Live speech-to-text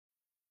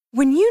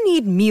When you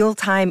need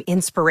mealtime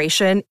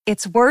inspiration,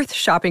 it's worth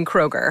shopping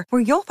Kroger,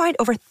 where you'll find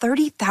over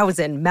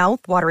 30,000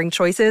 mouth-watering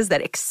choices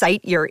that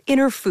excite your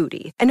inner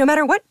foodie. And no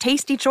matter what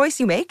tasty choice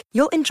you make,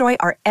 you'll enjoy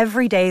our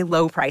everyday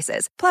low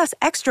prices, plus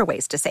extra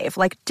ways to save,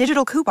 like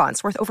digital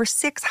coupons worth over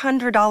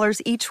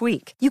 $600 each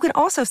week. You can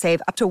also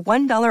save up to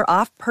 $1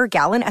 off per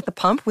gallon at the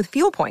pump with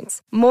fuel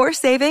points. More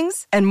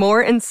savings and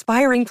more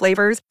inspiring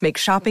flavors make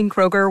shopping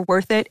Kroger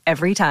worth it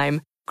every time.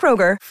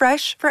 Kroger,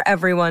 fresh for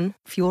everyone.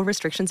 Fuel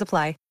restrictions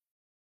apply.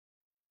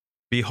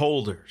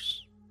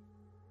 Beholders.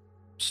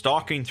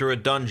 Stalking through a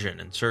dungeon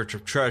in search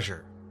of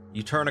treasure,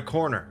 you turn a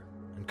corner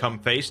and come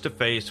face to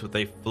face with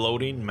a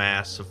floating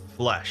mass of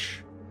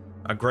flesh,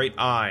 a great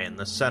eye in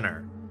the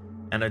center,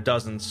 and a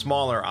dozen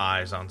smaller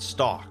eyes on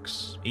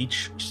stalks,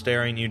 each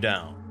staring you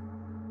down.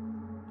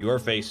 You are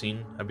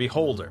facing a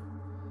beholder,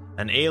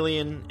 an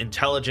alien,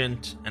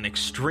 intelligent, and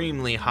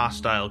extremely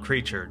hostile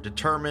creature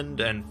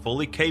determined and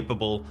fully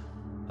capable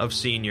of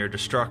seeing your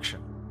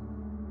destruction.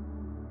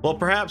 While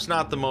perhaps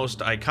not the most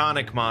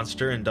iconic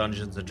monster in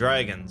Dungeons &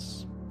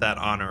 Dragons, that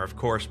honor of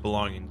course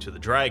belonging to the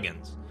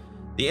dragons,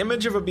 the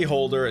image of a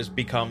beholder has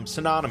become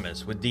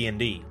synonymous with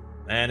D&D,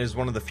 and is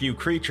one of the few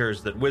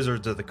creatures that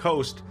Wizards of the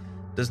Coast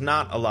does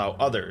not allow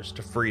others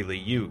to freely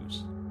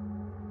use.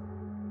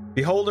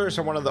 Beholders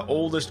are one of the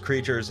oldest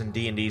creatures in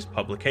D&D's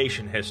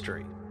publication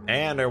history,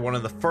 and are one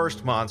of the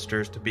first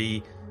monsters to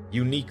be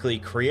uniquely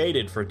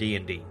created for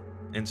D&D,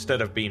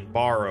 instead of being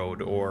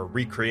borrowed or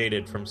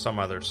recreated from some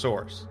other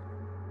source.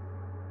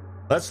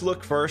 Let's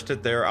look first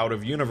at their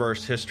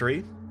out-of-universe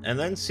history, and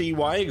then see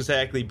why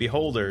exactly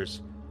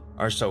Beholders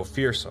are so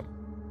fearsome.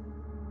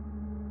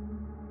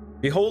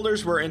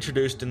 Beholders were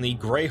introduced in the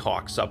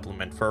Greyhawk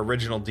supplement for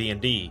original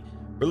D&D,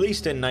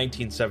 released in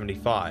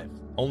 1975,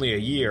 only a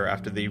year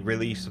after the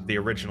release of the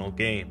original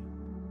game.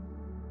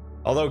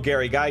 Although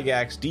Gary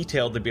Gygax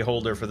detailed the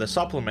Beholder for the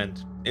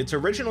supplement, its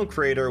original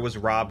creator was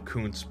Rob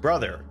Kuntz's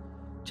brother,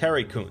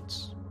 Terry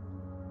Kuntz.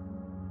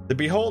 The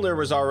Beholder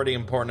was already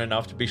important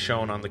enough to be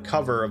shown on the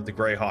cover of the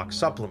Greyhawk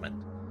supplement,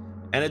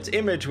 and its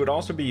image would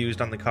also be used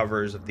on the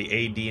covers of the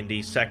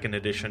AD&D 2nd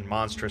Edition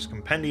Monstrous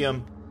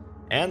Compendium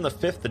and the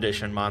 5th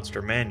Edition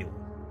Monster Manual.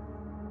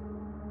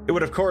 It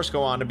would of course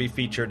go on to be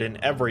featured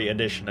in every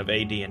edition of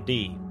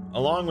AD&D,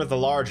 along with a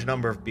large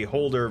number of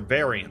Beholder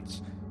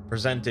variants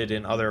presented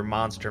in other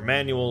monster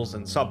manuals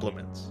and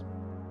supplements.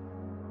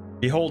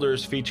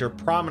 Beholders feature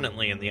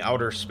prominently in the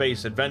outer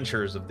space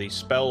adventures of the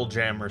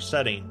Spelljammer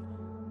setting,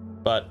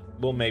 but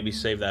we'll maybe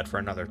save that for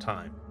another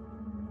time.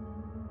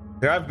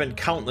 There have been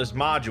countless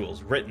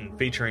modules written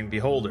featuring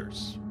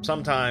Beholders,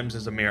 sometimes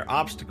as a mere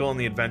obstacle in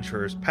the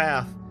adventurer's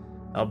path,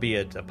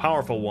 albeit a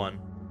powerful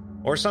one,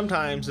 or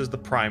sometimes as the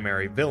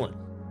primary villain.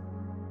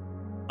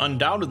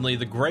 Undoubtedly,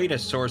 the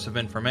greatest source of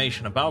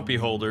information about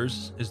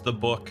Beholders is the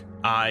book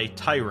I,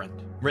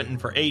 Tyrant, written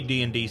for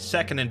AD&D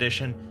 2nd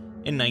Edition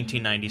in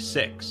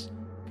 1996,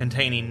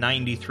 containing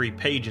 93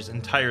 pages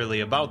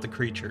entirely about the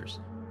creatures,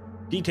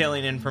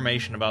 detailing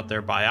information about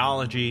their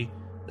biology,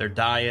 their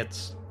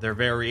diets, their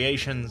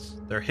variations,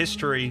 their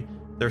history,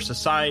 their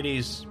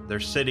societies, their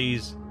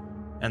cities,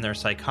 and their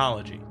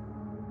psychology.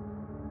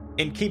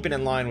 In keeping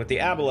in line with the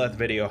Aboleth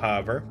video,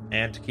 however,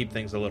 and to keep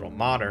things a little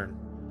modern,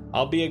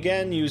 I'll be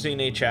again using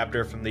a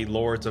chapter from the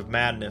Lords of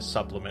Madness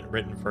supplement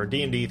written for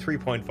D&D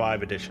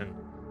 3.5 edition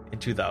in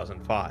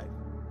 2005.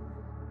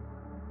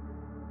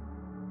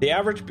 The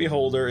average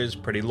Beholder is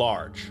pretty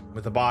large,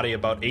 with a body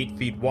about 8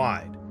 feet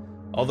wide,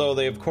 although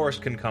they of course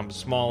can come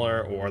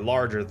smaller or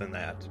larger than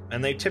that,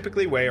 and they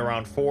typically weigh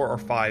around 4,000 or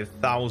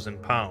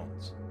 5,000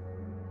 pounds.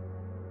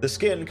 The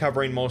skin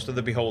covering most of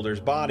the Beholder's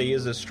body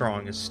is as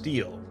strong as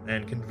steel,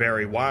 and can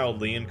vary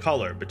wildly in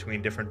color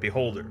between different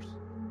Beholders.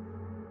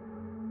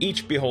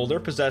 Each Beholder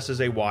possesses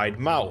a wide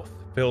mouth,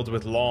 filled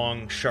with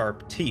long,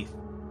 sharp teeth,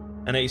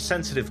 and a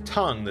sensitive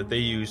tongue that they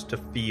use to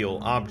feel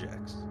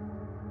objects.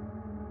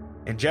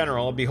 In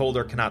general, a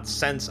Beholder cannot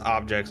sense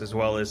objects as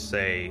well as,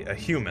 say, a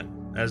human,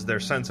 as their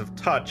sense of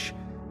touch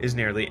is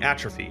nearly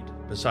atrophied,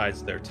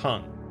 besides their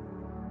tongue.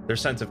 Their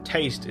sense of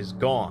taste is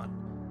gone,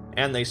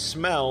 and they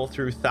smell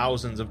through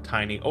thousands of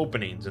tiny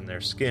openings in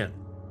their skin.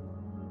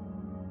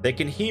 They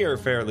can hear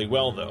fairly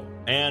well, though,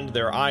 and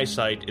their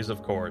eyesight is,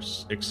 of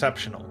course,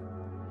 exceptional.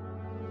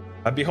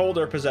 A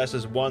Beholder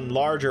possesses one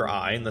larger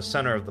eye in the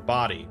center of the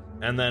body,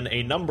 and then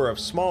a number of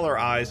smaller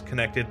eyes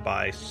connected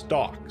by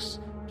stalks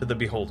to the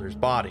Beholder's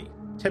body,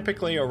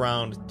 typically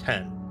around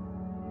 10.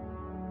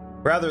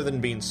 Rather than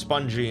being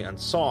spongy and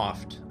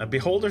soft, a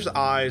Beholder's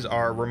eyes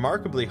are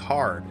remarkably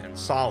hard and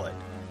solid,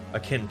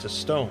 akin to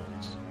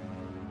stones.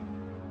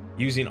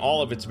 Using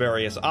all of its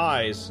various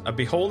eyes, a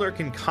Beholder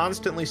can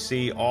constantly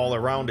see all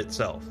around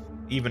itself,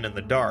 even in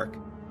the dark,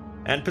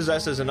 and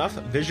possesses enough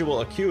visual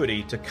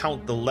acuity to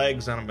count the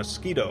legs on a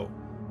mosquito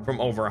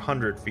from over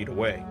 100 feet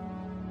away.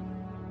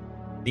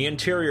 The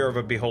interior of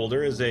a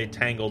Beholder is a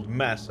tangled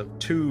mess of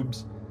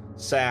tubes,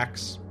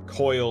 sacs,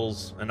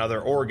 coils, and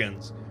other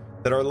organs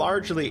that are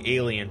largely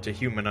alien to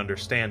human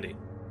understanding.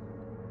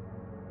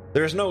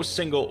 There is no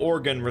single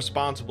organ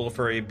responsible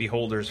for a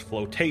Beholder's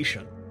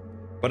flotation.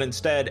 but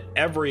instead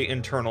every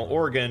internal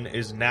organ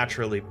is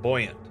naturally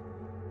buoyant,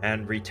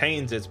 and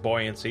retains its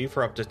buoyancy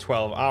for up to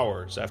 12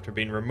 hours after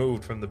being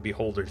removed from the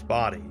beholder's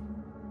body.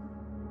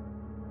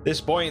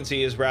 This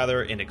buoyancy is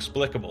rather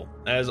inexplicable,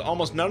 as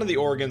almost none of the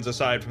organs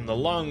aside from the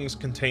lungs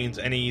contains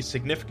any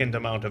significant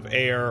amount of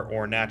air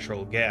or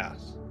natural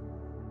gas.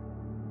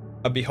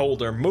 A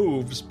beholder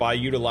moves by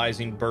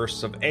utilizing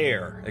bursts of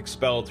air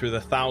expelled through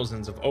the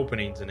thousands of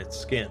openings in its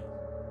skin.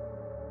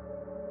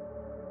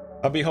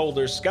 A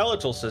beholder's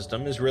skeletal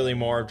system is really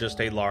more of just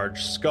a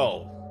large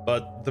skull,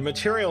 but the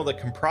material that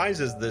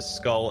comprises this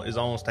skull is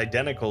almost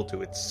identical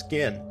to its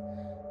skin,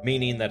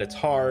 meaning that it's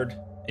hard,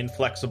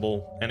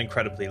 inflexible, and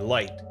incredibly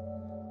light.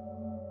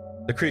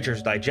 The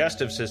creature's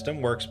digestive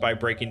system works by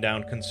breaking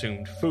down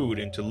consumed food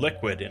into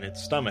liquid in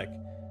its stomach,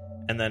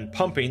 and then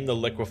pumping the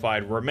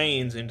liquefied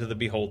remains into the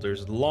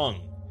beholder's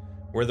lung,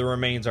 where the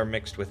remains are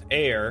mixed with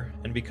air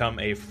and become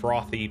a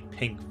frothy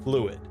pink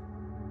fluid.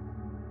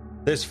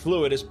 This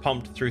fluid is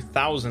pumped through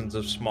thousands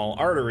of small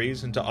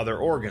arteries into other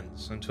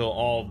organs until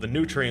all of the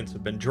nutrients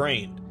have been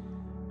drained,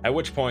 at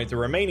which point the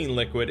remaining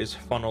liquid is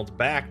funneled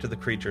back to the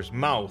creature's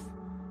mouth,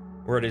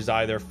 where it is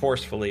either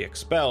forcefully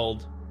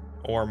expelled,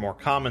 or more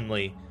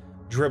commonly,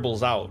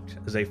 dribbles out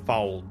as a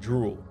foul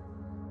drool.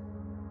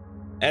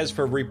 As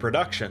for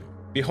reproduction,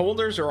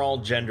 beholders are all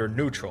gender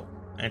neutral,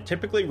 and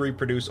typically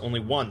reproduce only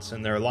once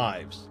in their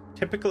lives,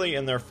 typically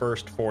in their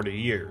first 40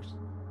 years.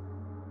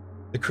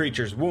 The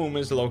creature's womb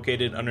is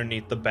located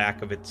underneath the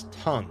back of its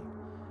tongue,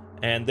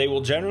 and they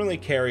will generally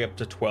carry up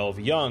to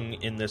 12 young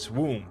in this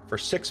womb for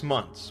 6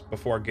 months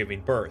before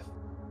giving birth.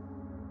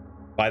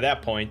 By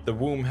that point, the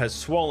womb has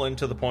swollen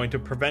to the point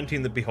of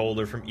preventing the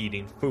beholder from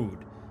eating food,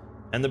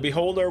 and the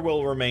beholder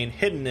will remain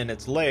hidden in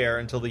its lair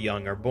until the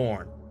young are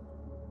born.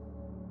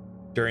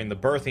 During the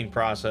birthing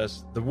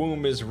process, the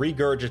womb is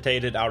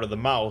regurgitated out of the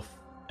mouth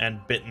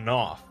and bitten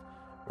off,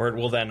 where it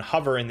will then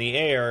hover in the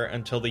air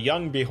until the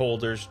young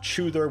beholders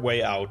chew their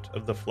way out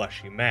of the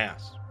fleshy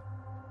mass.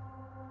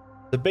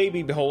 The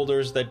baby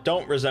beholders that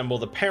don't resemble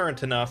the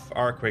parent enough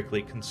are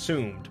quickly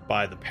consumed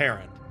by the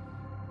parent,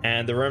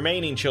 and the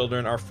remaining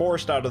children are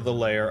forced out of the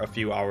lair a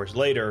few hours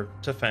later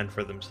to fend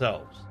for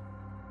themselves.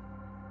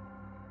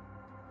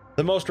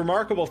 The most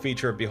remarkable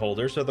feature of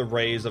beholders are the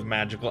rays of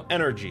magical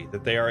energy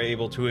that they are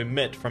able to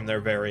emit from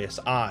their various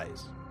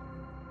eyes.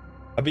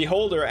 A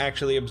beholder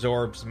actually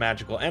absorbs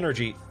magical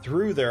energy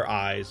through their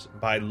eyes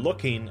by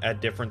looking at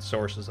different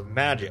sources of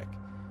magic,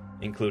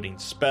 including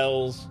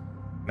spells,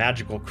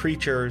 magical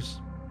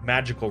creatures,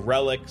 magical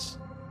relics,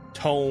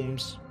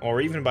 tomes, or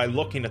even by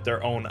looking at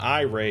their own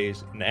eye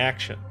rays in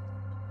action.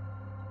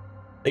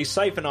 They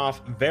siphon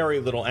off very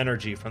little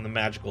energy from the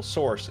magical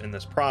source in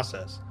this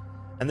process,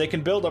 and they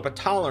can build up a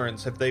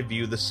tolerance if they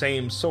view the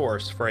same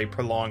source for a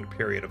prolonged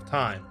period of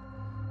time,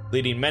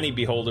 leading many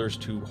beholders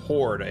to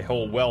hoard a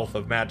whole wealth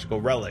of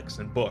magical relics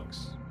and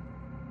books.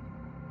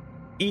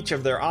 Each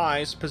of their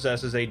eyes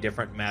possesses a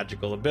different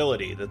magical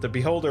ability that the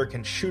beholder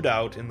can shoot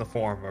out in the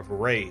form of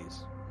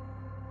rays.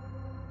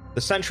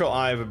 The central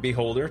eye of a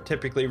beholder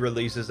typically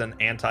releases an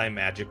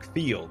anti-magic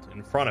field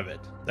in front of it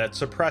that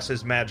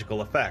suppresses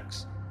magical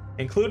effects,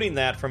 including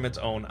that from its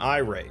own eye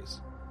rays,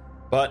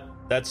 but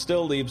that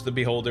still leaves the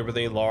beholder with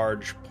a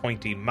large,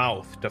 pointy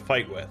mouth to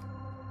fight with.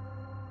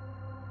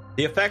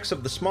 The effects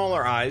of the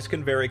smaller eyes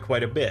can vary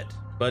quite a bit,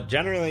 but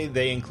generally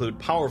they include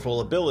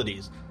powerful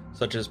abilities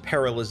such as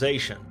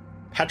paralyzation,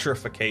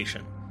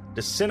 petrification,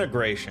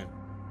 disintegration,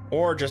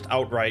 or just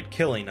outright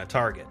killing a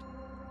target.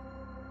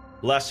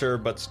 Lesser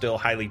but still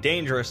highly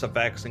dangerous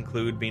effects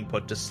include being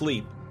put to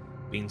sleep,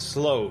 being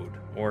slowed,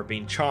 or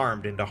being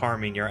charmed into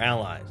harming your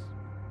allies.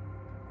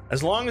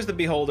 As long as the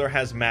beholder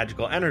has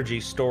magical energy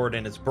stored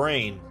in its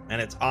brain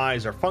and its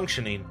eyes are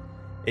functioning,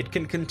 it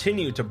can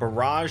continue to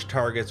barrage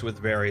targets with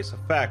various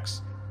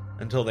effects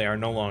until they are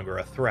no longer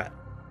a threat.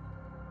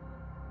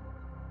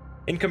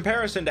 In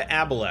comparison to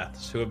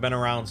aboleths, who have been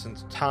around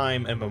since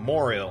time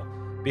immemorial,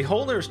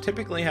 beholders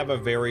typically have a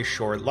very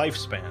short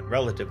lifespan,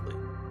 relatively.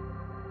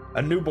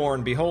 A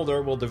newborn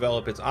beholder will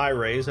develop its eye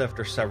rays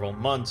after several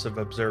months of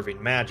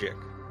observing magic,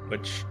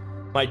 which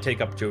might take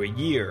up to a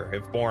year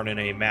if born in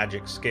a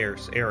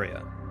magic-scarce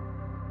area.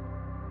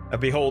 A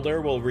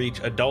beholder will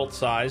reach adult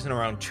size in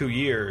around 2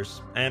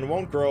 years, and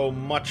won't grow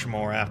much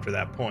more after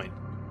that point.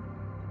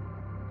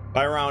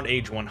 By around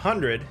age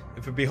 100,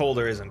 if a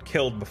beholder isn't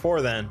killed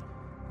before then,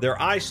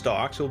 their eye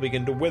stalks will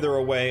begin to wither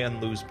away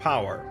and lose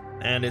power,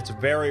 and it's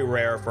very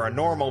rare for a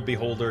normal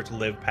beholder to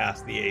live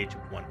past the age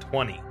of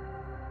 120.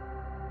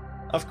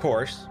 Of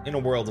course, in a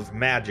world of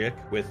magic,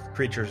 with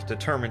creatures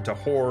determined to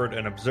hoard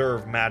and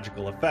observe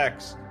magical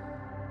effects,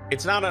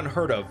 it's not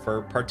unheard of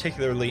for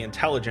particularly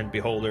intelligent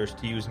beholders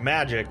to use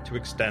magic to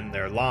extend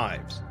their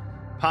lives,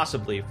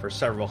 possibly for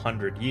several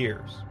hundred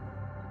years.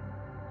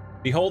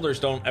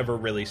 Beholders don't ever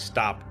really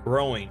stop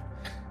growing,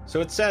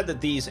 so it's said that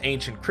these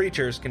ancient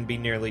creatures can be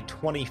nearly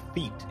 20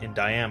 feet in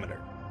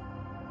diameter.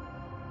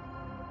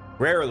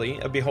 Rarely,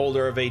 a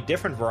beholder of a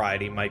different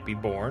variety might be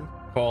born,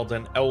 called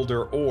an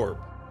elder orb,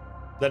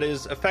 that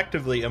is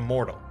effectively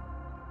immortal.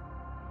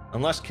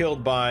 Unless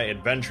killed by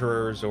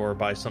adventurers or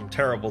by some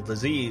terrible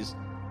disease,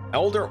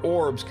 elder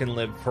orbs can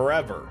live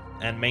forever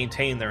and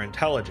maintain their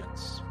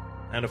intelligence,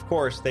 and of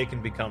course they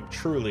can become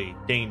truly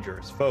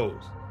dangerous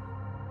foes.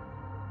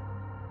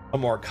 A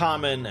more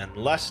common and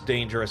less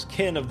dangerous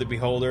kin of the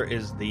Beholder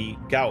is the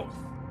Gauth,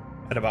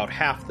 at about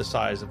half the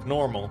size of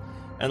normal,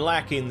 and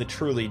lacking the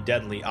truly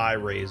deadly eye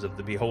rays of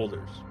the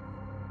Beholders.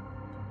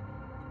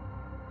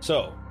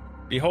 So,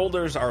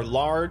 Beholders are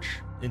large,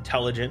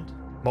 intelligent,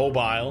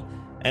 mobile,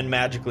 and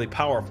magically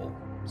powerful.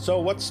 So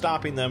what's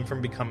stopping them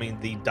from becoming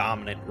the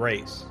dominant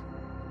race?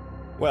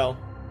 Well,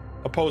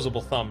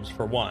 opposable thumbs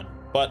for one,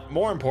 but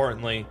more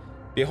importantly,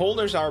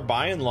 Beholders are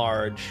by and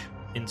large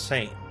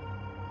insane.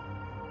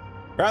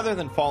 Rather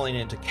than falling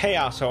into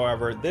chaos,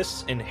 however,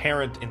 this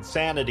inherent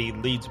insanity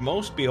leads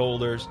most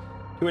Beholders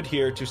to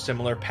adhere to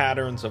similar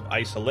patterns of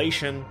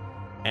isolation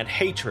and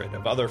hatred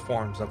of other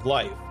forms of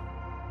life,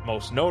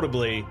 most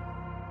notably,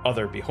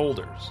 other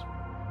Beholders.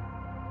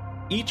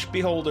 Each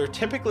Beholder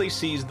typically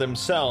sees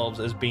themselves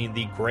as being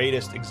the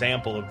greatest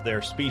example of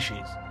their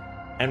species,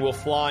 and will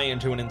fly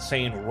into an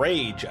insane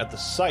rage at the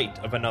sight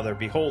of another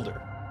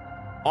Beholder,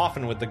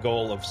 often with the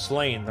goal of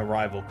slaying the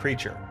rival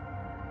creature.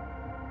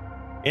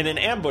 In an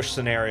ambush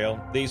scenario,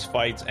 these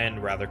fights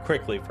end rather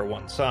quickly for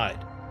one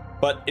side,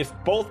 but if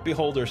both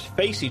Beholders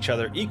face each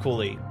other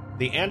equally,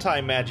 the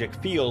anti-magic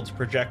fields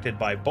projected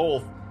by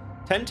both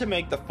tend to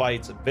make the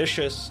fights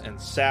vicious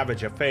and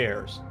savage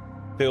affairs,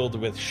 filled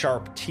with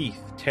sharp teeth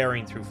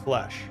tearing through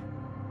flesh.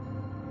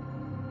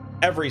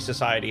 Every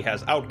society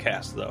has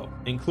outcasts, though,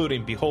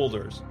 including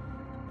Beholders,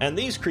 and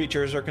these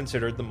creatures are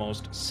considered the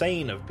most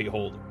sane of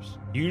Beholders,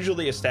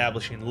 usually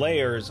establishing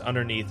lairs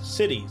underneath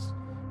cities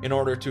in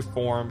order to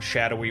form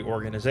shadowy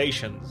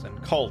organizations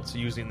and cults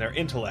using their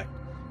intellect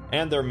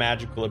and their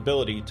magical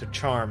ability to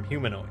charm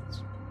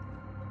humanoids.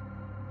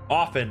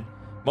 Often,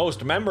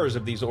 most members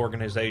of these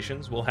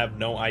organizations will have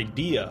no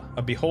idea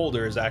a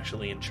Beholder is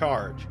actually in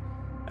charge,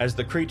 as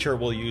the creature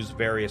will use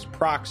various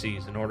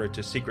proxies in order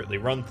to secretly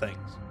run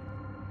things.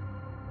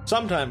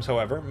 Sometimes,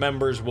 however,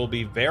 members will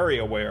be very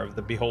aware of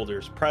the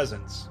Beholder's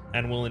presence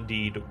and will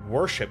indeed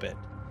worship it,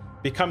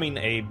 becoming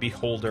a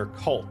Beholder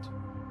cult.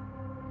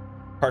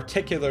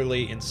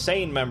 Particularly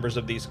insane members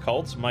of these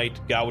cults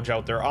might gouge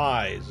out their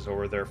eyes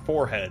or their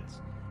foreheads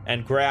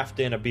and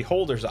graft in a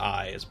Beholder's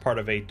eye as part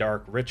of a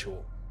dark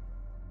ritual.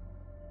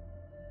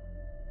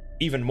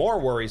 Even more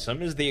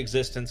worrisome is the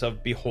existence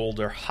of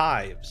Beholder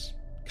hives,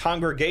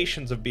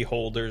 congregations of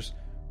Beholders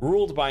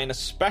ruled by an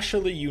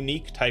especially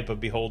unique type of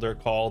Beholder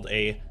called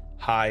a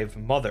Hive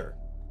Mother,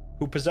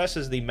 who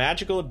possesses the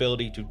magical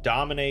ability to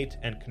dominate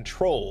and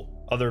control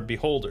other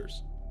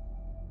Beholders.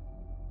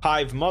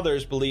 Hive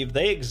Mothers believe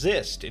they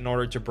exist in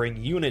order to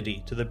bring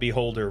unity to the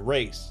Beholder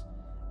race,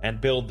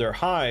 and build their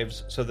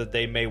hives so that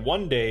they may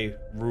one day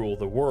rule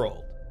the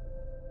world.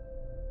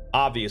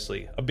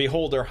 Obviously, a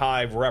Beholder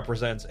hive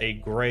represents a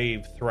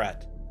grave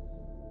threat,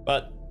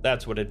 but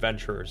that's what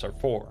adventurers are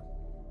for.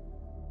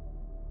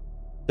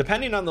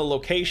 Depending on the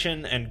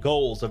location and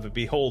goals of a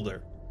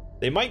Beholder,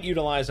 they might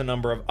utilize a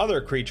number of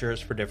other creatures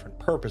for different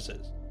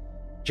purposes,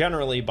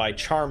 generally by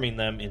charming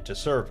them into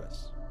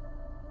service.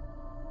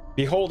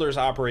 Beholders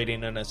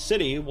operating in a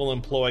city will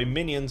employ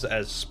minions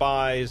as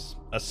spies,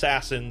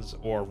 assassins,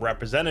 or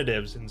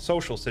representatives in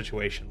social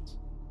situations.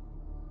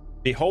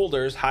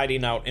 Beholders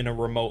hiding out in a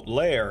remote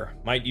lair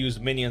might use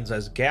minions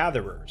as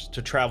gatherers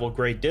to travel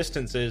great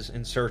distances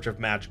in search of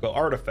magical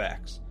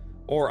artifacts,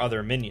 or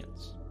other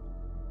minions.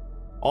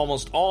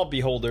 Almost all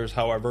Beholders,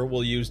 however,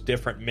 will use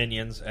different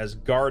minions as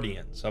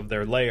guardians of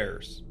their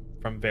lairs,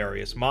 from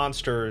various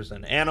monsters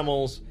and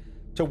animals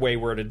to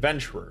wayward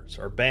adventurers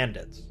or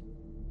bandits.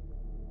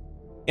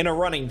 In a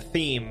running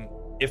theme,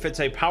 if it's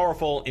a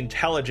powerful,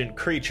 intelligent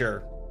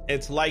creature,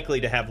 it's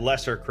likely to have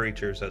lesser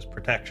creatures as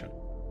protection.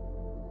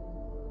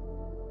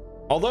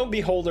 Although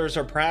Beholders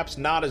are perhaps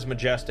not as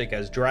majestic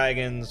as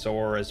dragons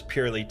or as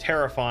purely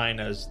terrifying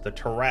as the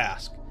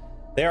Tarrasque,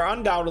 they are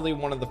undoubtedly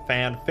one of the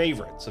fan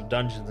favorites of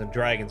Dungeons &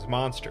 Dragons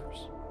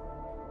monsters.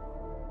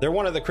 They're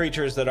one of the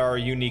creatures that are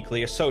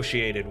uniquely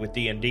associated with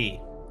D&D,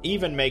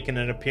 even making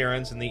an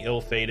appearance in the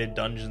ill-fated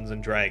Dungeons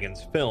 &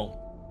 Dragons film.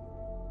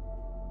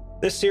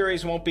 This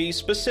series won't be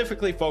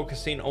specifically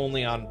focusing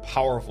only on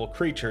powerful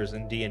creatures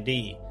in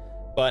D&D,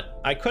 but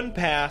I couldn't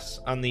pass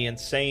on the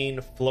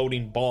insane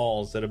floating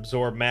balls that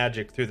absorb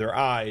magic through their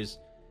eyes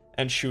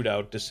and shoot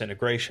out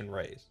disintegration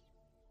rays.